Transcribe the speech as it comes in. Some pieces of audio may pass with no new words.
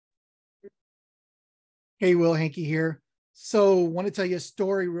Hey, Will Hankey here. So, want to tell you a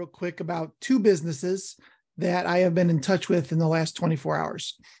story real quick about two businesses that I have been in touch with in the last 24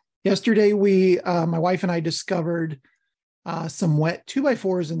 hours. Yesterday, my wife and I discovered some wet two by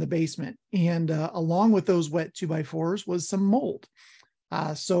fours in the basement, and along with those wet two by fours was some mold.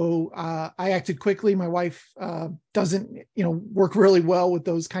 I acted quickly. My wife doesn't, work really well with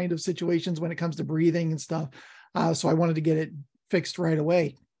those kind of situations when it comes to breathing and stuff. So I wanted to get it fixed right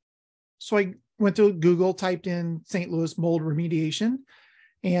away. So I went to Google, typed in St. Louis mold remediation,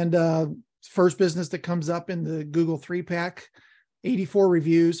 and first business that comes up in the Google 3-pack, 84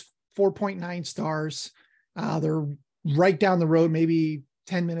 reviews, 4.9 stars. They're right down the road, maybe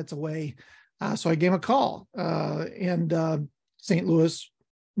 10 minutes away. So I gave him a call, and St. Louis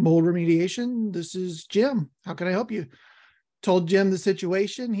mold remediation. This is Jim. How can I help you? Told Jim the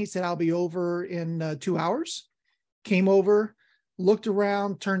situation. He said, I'll be over in 2 hours. Came over, looked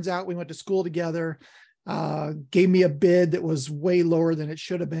around. Turns out we went to school together. Gave me a bid that was way lower than it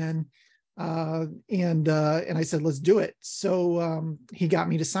should have been. And I said, let's do it. So he got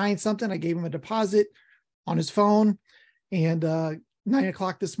me to sign something. I gave him a deposit on his phone. And 9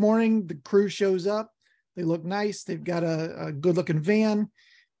 o'clock this morning, the crew shows up. They look nice. They've got a good looking van,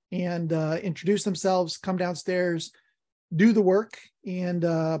 and introduce themselves, come downstairs, do the work in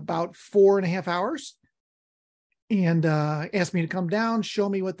about 4.5 hours, and asked me to come down, show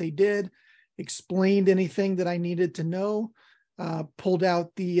me what they did, explained anything that I needed to know, pulled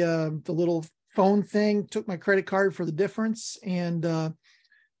out the little phone thing, took my credit card for the difference, and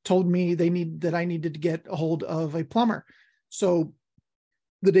told me that I needed to get a hold of a plumber. So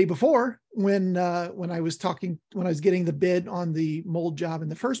the day before, when I was getting the bid on the mold job in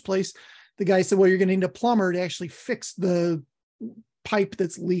the first place, the guy said, well, you're going to need a plumber to actually fix the pipe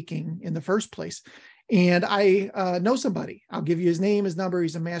that's leaking in the first place. And I know somebody. I'll give you his name, his number.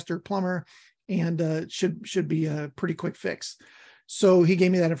 He's a master plumber, and should be a pretty quick fix. So he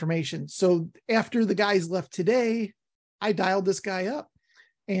gave me that information. So after the guys left today, I dialed this guy up,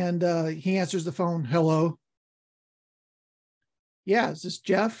 and he answers the phone. Hello. Yeah, is this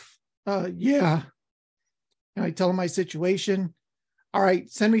Jeff? Yeah. And I tell him my situation. All right,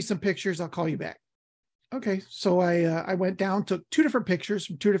 send me some pictures. I'll call you back. Okay. So I went down, took two different pictures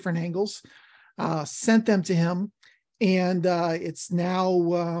from two different angles, sent them to him. And it's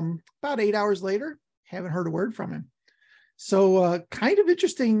now about 8 hours later. Haven't heard a word from him. So kind of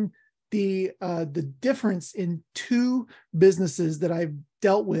interesting, the difference in two businesses that I've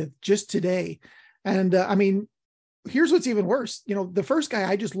dealt with just today. And I mean, here's what's even worse. The first guy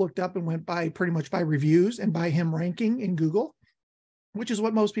I just looked up and went by pretty much by reviews and by him ranking in Google, which is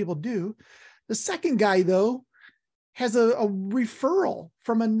what most people do. The second guy, though, has a referral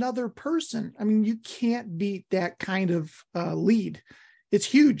from another person. I mean, you can't beat that kind of lead. It's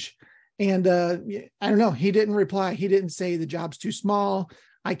huge. And I don't know. He didn't reply. He didn't say the job's too small.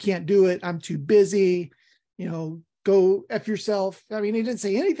 I can't do it. I'm too busy. Go F yourself. I mean, he didn't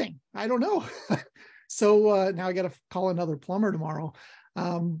say anything. I don't know. So now I got to call another plumber tomorrow.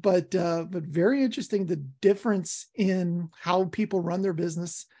 But very interesting, the difference in how people run their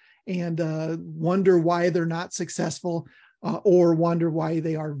business, and wonder why they're not successful, or wonder why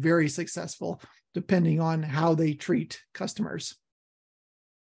they are very successful, depending on how they treat customers.